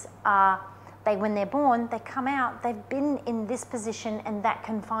babies are, when they're born, they come out, they've been in this position and that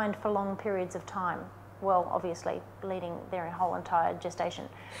confined for long periods of time. Well, obviously, leading their whole entire gestation.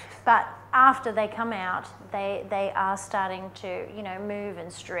 But after they come out, they are starting to, you know, move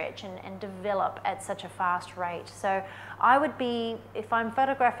and stretch and develop at such a fast rate. So I would be, if I'm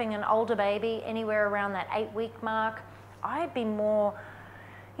photographing an older baby, anywhere around that 8-week mark, I'd be more,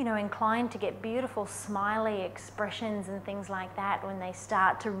 you know, inclined to get beautiful smiley expressions and things like that when they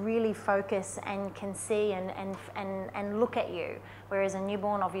start to really focus and can see and look at you, whereas a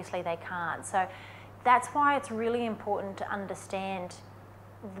newborn, obviously they can't. So that's why it's really important to understand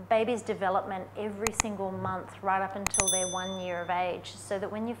the baby's development every single month right up until they're 1 year of age, so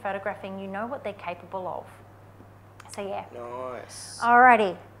that when you're photographing, you know what they're capable of. So yeah. Nice.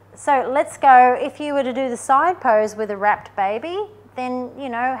 Alrighty, so let's go. If you were to do the side pose with a wrapped baby, then, you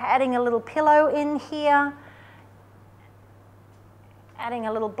know, adding a little pillow in here, adding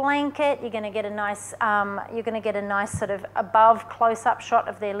a little blanket, you're going to get a nice sort of above close-up shot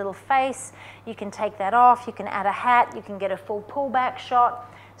of their little face. You can take that off, you can add a hat, you can get a full pullback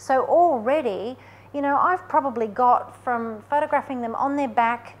shot. So already, you know, I've probably got, from photographing them on their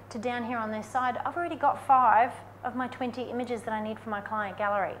back to down here on their side, I've already got 5 of my 20 images that I need for my client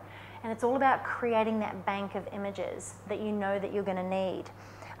gallery. And it's all about creating that bank of images that you know that you're going to need.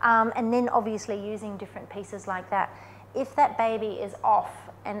 And then obviously using different pieces like that. If that baby is off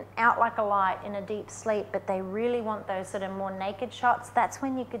and out like a light in a deep sleep, but they really want those sort of more naked shots, that's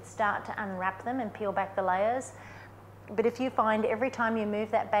when you could start to unwrap them and peel back the layers. But if you find every time you move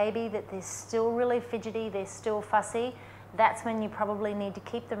that baby that they're still really fidgety, they're still fussy, that's when you probably need to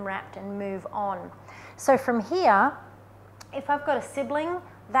keep them wrapped and move on. So from here, if I've got a sibling,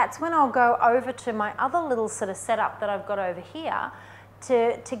 that's when I'll go over to my other little sort of setup that I've got over here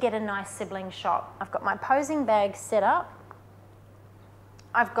to get a nice sibling shot. I've got my posing bag set up.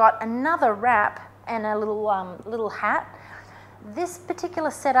 I've got another wrap and a little hat. This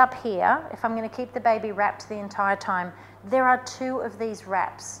particular setup here, if I'm going to keep the baby wrapped the entire time, there are 2 of these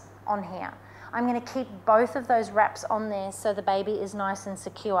wraps on here. I'm going to keep both of those wraps on there so the baby is nice and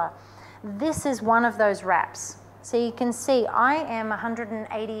secure. This is one of those wraps. So you can see I am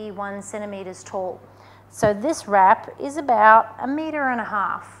 181 centimeters tall. So this wrap is about 1.5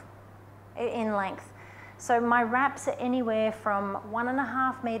 meters in length. So my wraps are anywhere from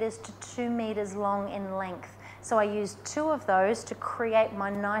 1.5 meters to 2 meters long in length. So I use 2 of those to create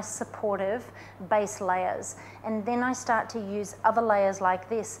my nice supportive base layers. And then I start to use other layers like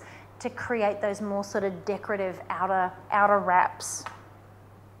this to create those more sort of decorative outer wraps.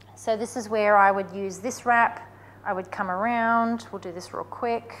 So this is where I would use this wrap. I would come around, we'll do this real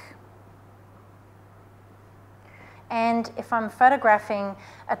quick. And if I'm photographing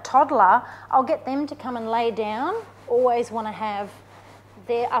a toddler, I'll get them to come and lay down. Always want to have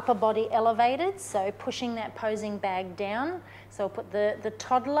their upper body elevated, so pushing that posing bag down. So I'll put the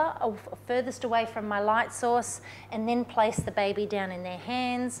toddler furthest away from my light source and then place the baby down in their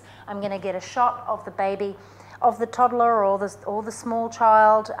hands. I'm going to get a shot of the baby, of the toddler or the small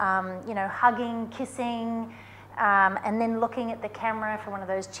child, you know, hugging, kissing, and then looking at the camera for one of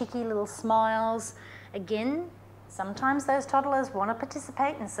those cheeky little smiles. Again, sometimes those toddlers want to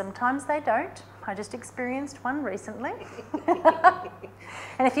participate and sometimes they don't. I just experienced one recently.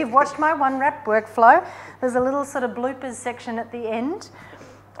 And if you've watched my one wrap workflow, there's a little sort of bloopers section at the end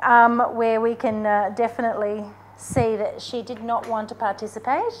where we can definitely see that she did not want to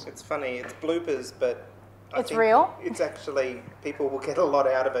participate. It's funny, it's bloopers, but I think real. It's actually, people will get a lot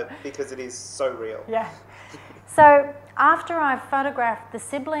out of it because it is so real. Yeah. So after I've photographed the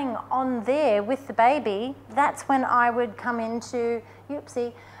sibling on there with the baby, that's when I would come into,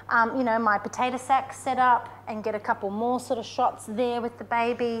 you know, my potato sack set up and get a couple more sort of shots there with the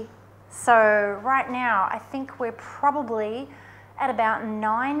baby. So right now, I think we're probably at about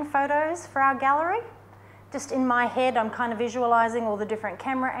 9 photos for our gallery. Just in my head, I'm kind of visualizing all the different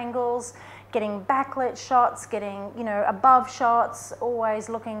camera angles, getting backlit shots, getting, you know, above shots, always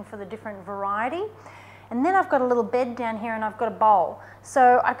looking for the different variety. And then I've got a little bed down here and I've got a bowl.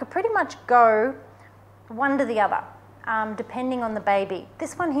 So I could pretty much go one to the other, depending on the baby.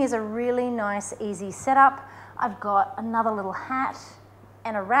 This one here is a really nice, easy setup. I've got another little hat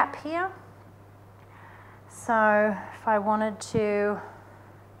and a wrap here. So if I wanted to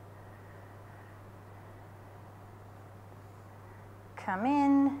come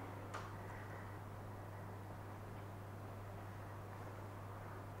in,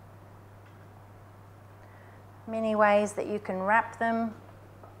 many ways that you can wrap them.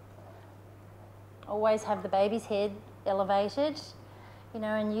 Always have the baby's head elevated, you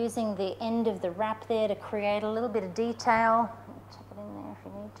know, and using the end of the wrap there to create a little bit of detail. Chuck it in there if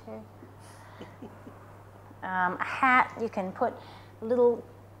you need to. A hat, you can put little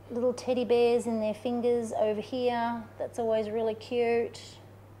teddy bears in their fingers over here. That's always really cute.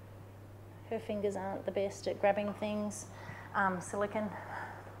 Her fingers aren't the best at grabbing things. Silicone.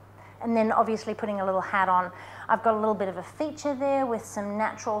 And then obviously putting a little hat on. I've got a little bit of a feature there with some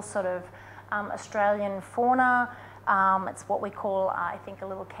natural sort of Australian fauna. It's what we call, I think, a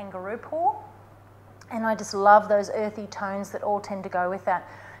little kangaroo paw. And I just love those earthy tones that all tend to go with that.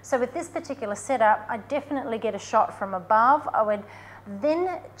 So with this particular setup, I definitely get a shot from above. I would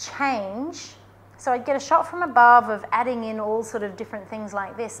then change, so I'd get a shot from above of adding in all sort of different things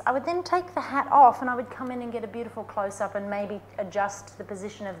like this. I would then take the hat off and I would come in and get a beautiful close-up and maybe adjust the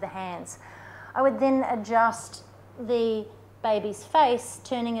position of the hands. I would then adjust the baby's face,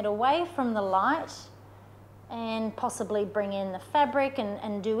 turning it away from the light and possibly bring in the fabric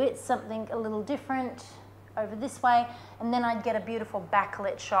and do it something a little different over this way, and then I'd get a beautiful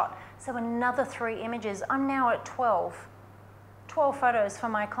backlit shot. So another 3 images. I'm now at 12 photos for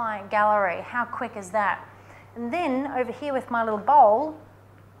my client gallery. How quick is that? And then over here with my little bowl,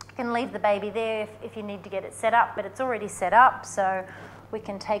 you can leave the baby there if you need to get it set up, but it's already set up, so we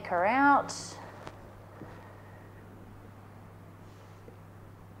can take her out.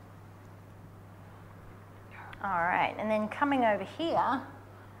 All right, and then coming over here,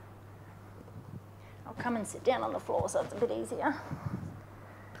 I'll come and sit down on the floor so it's a bit easier.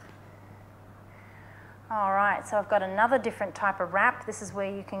 All right, so I've got another different type of wrap. This is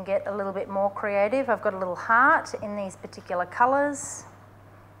where you can get a little bit more creative. I've got a little heart in these particular colours.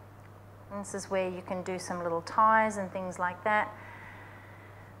 And this is where you can do some little ties and things like that.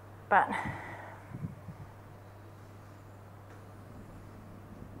 But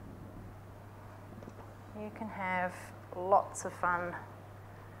you can have lots of fun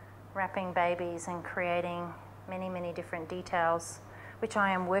wrapping babies and creating many, many different details, which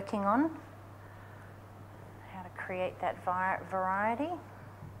I am working on. How to create that variety.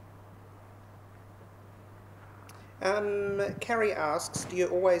 Carrie asks, do you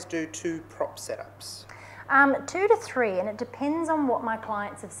always do 2 prop setups? 2 to 3, and it depends on what my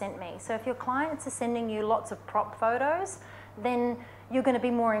clients have sent me. So if your clients are sending you lots of prop photos, then you're going to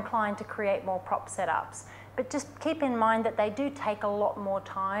be more inclined to create more prop setups. But just keep in mind that they do take a lot more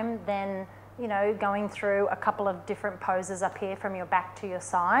time than, you know, going through a couple of different poses up here from your back to your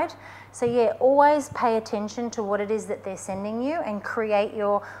side. So yeah, always pay attention to what it is that they're sending you and create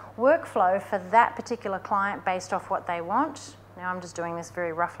your workflow for that particular client based off what they want. Now I'm just doing this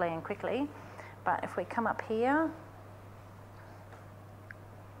very roughly and quickly, but if we come up here,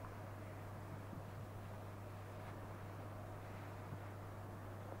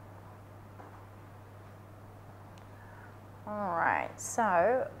 all right,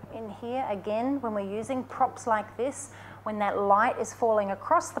 so in here again, when we're using props like this, when that light is falling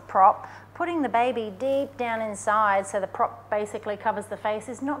across the prop, putting the baby deep down inside so the prop basically covers the face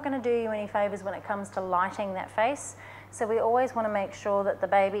is not going to do you any favours when it comes to lighting that face. So we always want to make sure that the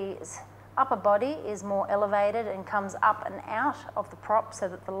baby's upper body is more elevated and comes up and out of the prop so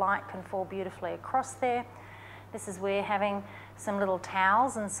that the light can fall beautifully across there. This is where having some little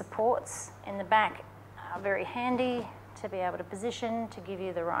towels and supports in the back are very handy to be able to position to give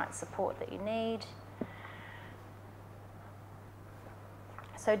you the right support that you need.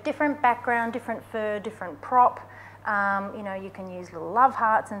 So different background, different fur, different prop. You know, you can use little love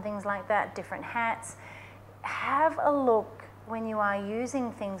hearts and things like that, different hats. Have a look when you are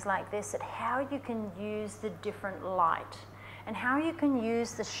using things like this at how you can use the different light and how you can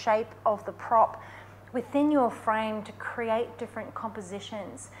use the shape of the prop within your frame to create different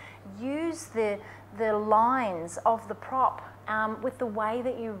compositions. Use the lines of the prop with the way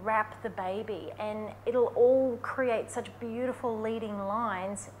that you wrap the baby, and it'll all create such beautiful leading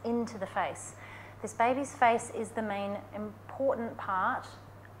lines into the face. This baby's face is the main important part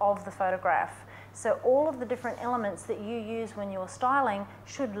of the photograph. So all of the different elements that you use when you're styling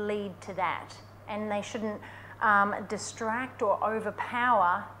should lead to that, and they shouldn't distract or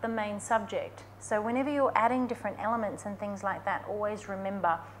overpower the main subject. So whenever you're adding different elements and things like that, always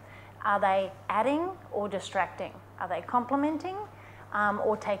remember, are they adding or distracting? Are they complementing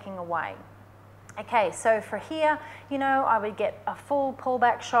or taking away? Okay, so for here, you know, I would get a full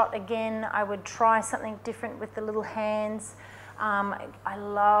pullback shot again. I would try something different with the little hands. I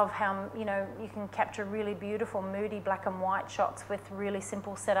love how, you know, you can capture really beautiful, moody black and white shots with really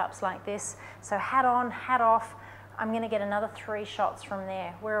simple setups like this. So hat on, hat off. I'm going to get another 3 shots from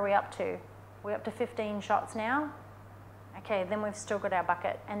there. Where are we up to? We're up to 15 shots now. Okay, then we've still got our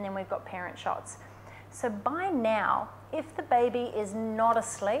bucket, and then we've got parent shots. So by now, if the baby is not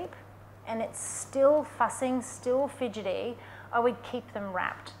asleep and it's still fussing, still fidgety, I would keep them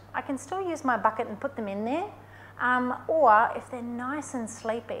wrapped. I can still use my bucket and put them in there, or if they're nice and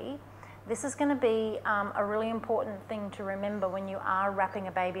sleepy, this is going to be a really important thing to remember when you are wrapping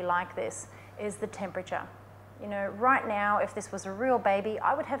a baby like this, is the temperature. You know, right now, if this was a real baby,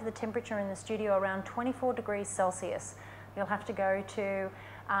 I would have the temperature in the studio around 24 degrees Celsius. You'll have to go to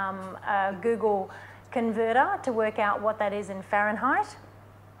a Google converter to work out what that is in Fahrenheit,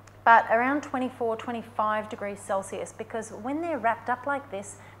 but around 24, 25 degrees Celsius, because when they're wrapped up like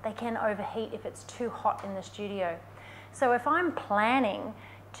this, they can overheat if it's too hot in the studio. So if I'm planning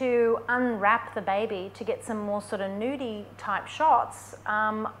to unwrap the baby to get some more sort of nudie type shots,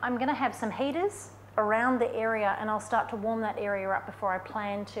 I'm going to have some heaters around the area, and I'll start to warm that area up before I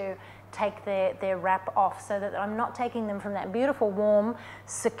plan to take their wrap off, so that I'm not taking them from that beautiful, warm,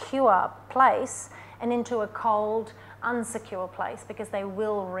 secure place and into a cold, unsecure place, because they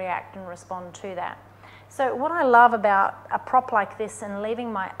will react and respond to that. So what I love about a prop like this and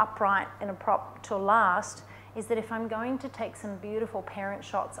leaving my upright in a prop till last is that if I'm going to take some beautiful parent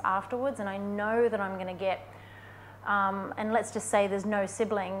shots afterwards, and I know that I'm going to get, and let's just say there's no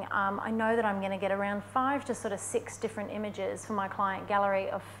sibling, I know that I'm going to get around 5 to sort of 6 different images for my client gallery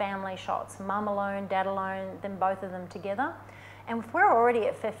of family shots, mum alone, dad alone, then both of them together. And if we're already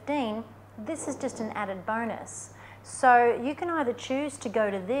at 15, this is just an added bonus. So you can either choose to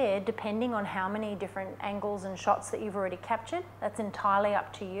go to there depending on how many different angles and shots that you've already captured. That's entirely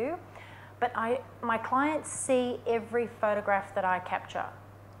up to you. But my clients see every photograph that I capture.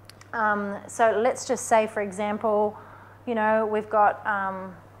 So let's just say, for example, you know, we've got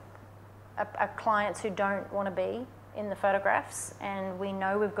clients who don't want to be in the photographs, and we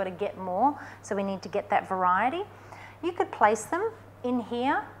know we've got to get more, so we need to get that variety. You could place them in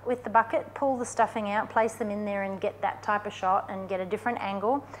here with the bucket, pull the stuffing out, place them in there and get that type of shot and get a different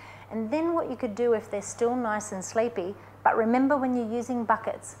angle. And then what you could do if they're still nice and sleepy, but remember when you're using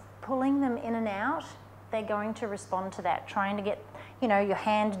buckets, pulling them in and out, they're going to respond to that. Trying to get, you know, your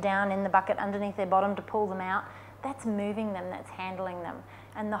hand down in the bucket underneath their bottom to pull them out, that's moving them, that's handling them.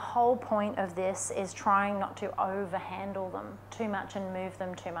 And the whole point of this is trying not to over-handle them too much and move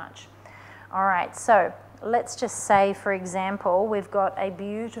them too much. All right, so let's just say, for example, we've got a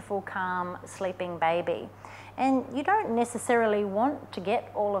beautiful, calm, sleeping baby. And you don't necessarily want to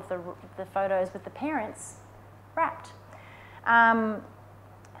get all of the photos with the parents wrapped.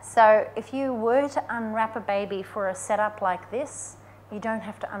 So if you were to unwrap a baby for a setup like this, you don't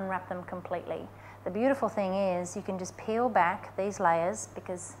have to unwrap them completely. The beautiful thing is you can just peel back these layers,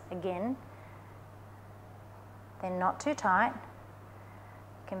 because again, they're not too tight.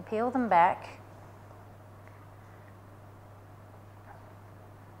 You can peel them back.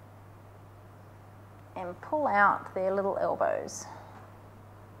 And pull out their little elbows.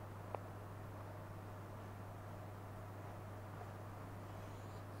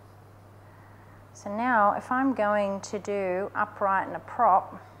 So now if I'm going to do upright and a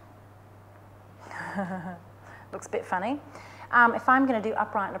prop, looks a bit funny. If I'm going to do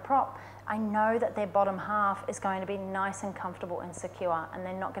upright and a prop, I know that their bottom half is going to be nice and comfortable and secure, and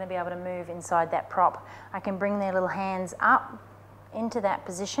they're not going to be able to move inside that prop. I can bring their little hands up into that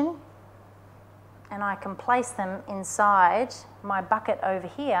position, and I can place them inside my bucket over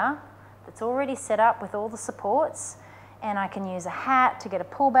here that's already set up with all the supports, and I can use a hat to get a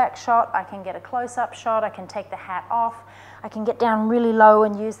pullback shot, I can get a close-up shot, I can take the hat off, I can get down really low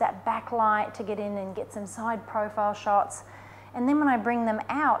and use that backlight to get in and get some side profile shots. And then when I bring them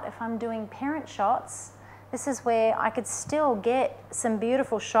out, if I'm doing parent shots, this is where I could still get some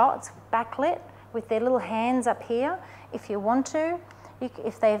beautiful shots backlit with their little hands up here if you want to.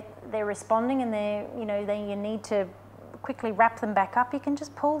 If they're responding and you need to quickly wrap them back up, you can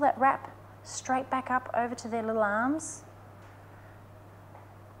just pull that wrap straight back up over to their little arms.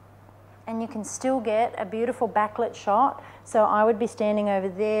 And you can still get a beautiful backlit shot. So I would be standing over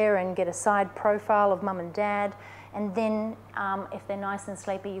there and get a side profile of mum and dad. And then if they're nice and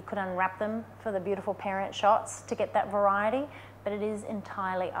sleepy, you could unwrap them for the beautiful parent shots to get that variety. But it is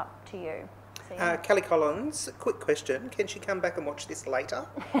entirely up to you. So, yeah. Kelly Collins, quick question. Can she come back and watch this later?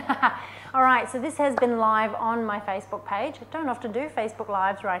 All right, so this has been live on my Facebook page. I don't often do Facebook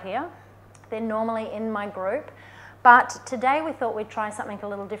Lives right here. They're normally in my group. But today we thought we'd try something a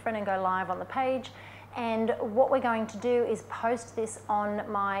little different and go live on the page. And what we're going to do is post this on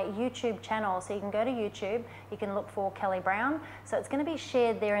my YouTube channel. So you can go to YouTube, you can look for Kelly Brown. So it's going to be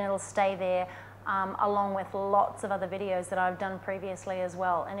shared there and it'll stay there along with lots of other videos that I've done previously as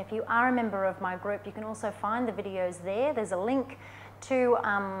well. And if you are a member of my group, you can also find the videos there. There's a link to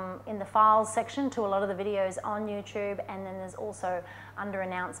in the files section to a lot of the videos on YouTube, and then there's also under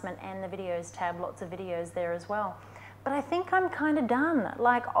announcement and the videos tab, lots of videos there as well. But I think I'm kind of done.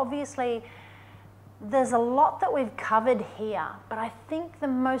 Like, obviously there's a lot that we've covered here, but I think the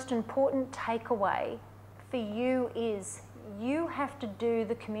most important takeaway for you is you have to do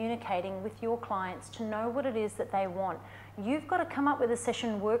the communicating with your clients to know what it is that they want. You've got to come up with a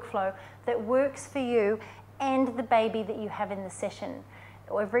session workflow that works for you and the baby that you have in the session.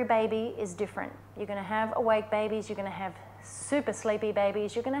 Every baby is different. You're going to have awake babies, you're going to have super sleepy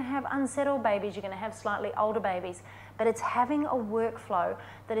babies, you're going to have unsettled babies, you're going to have slightly older babies. But it's having a workflow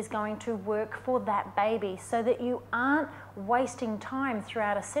that is going to work for that baby so that you aren't wasting time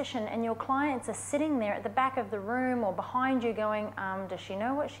throughout a session and your clients are sitting there at the back of the room or behind you going, does she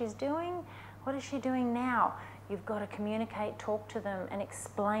know what she's doing? What is she doing now? You've got to communicate, talk to them and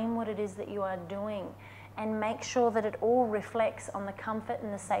explain what it is that you are doing, and make sure that it all reflects on the comfort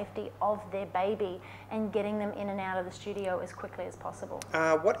and the safety of their baby and getting them in and out of the studio as quickly as possible.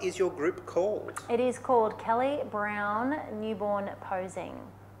 What is your group called? It is called Kelly Brown Newborn Posing.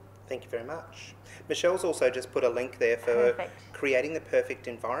 Thank you very much. Michelle's also just put a link there for Creating the Perfect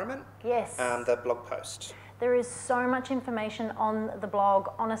Environment. Yes. The blog post. There is so much information on the blog,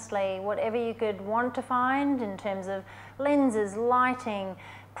 honestly. Whatever you could want to find in terms of lenses, lighting,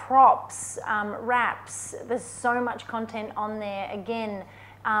 props, wraps, there's so much content on there. Again,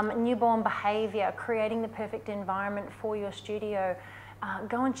 newborn behaviour, creating the perfect environment for your studio.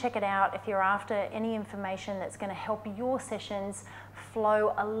 Go and check it out if you're after any information that's going to help your sessions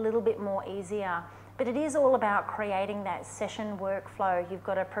flow a little bit more easier. But it is all about creating that session workflow. You've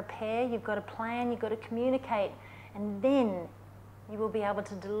got to prepare, you've got to plan, you've got to communicate, and then you will be able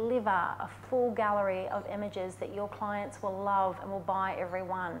to deliver a full gallery of images that your clients will love and will buy every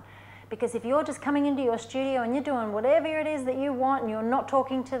one. Because if you're just coming into your studio and you're doing whatever it is that you want and you're not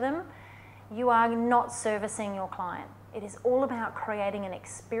talking to them, you are not servicing your client. It is all about creating an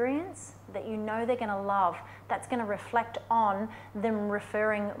experience that you know they're going to love. That's going to reflect on them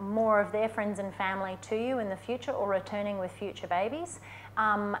referring more of their friends and family to you in the future or returning with future babies,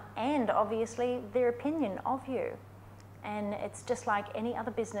 and obviously their opinion of you. And it's just like any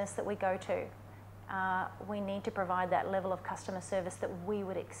other business that we go to. We need to provide that level of customer service that we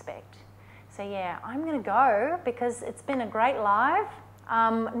would expect. So yeah, I'm going to go because it's been a great live.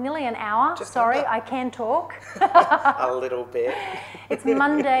 Nearly an hour. Just Sorry, under. I can talk. A little bit. It's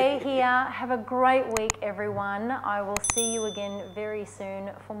Monday here. Have a great week, everyone. I will see you again very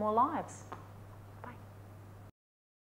soon for more lives.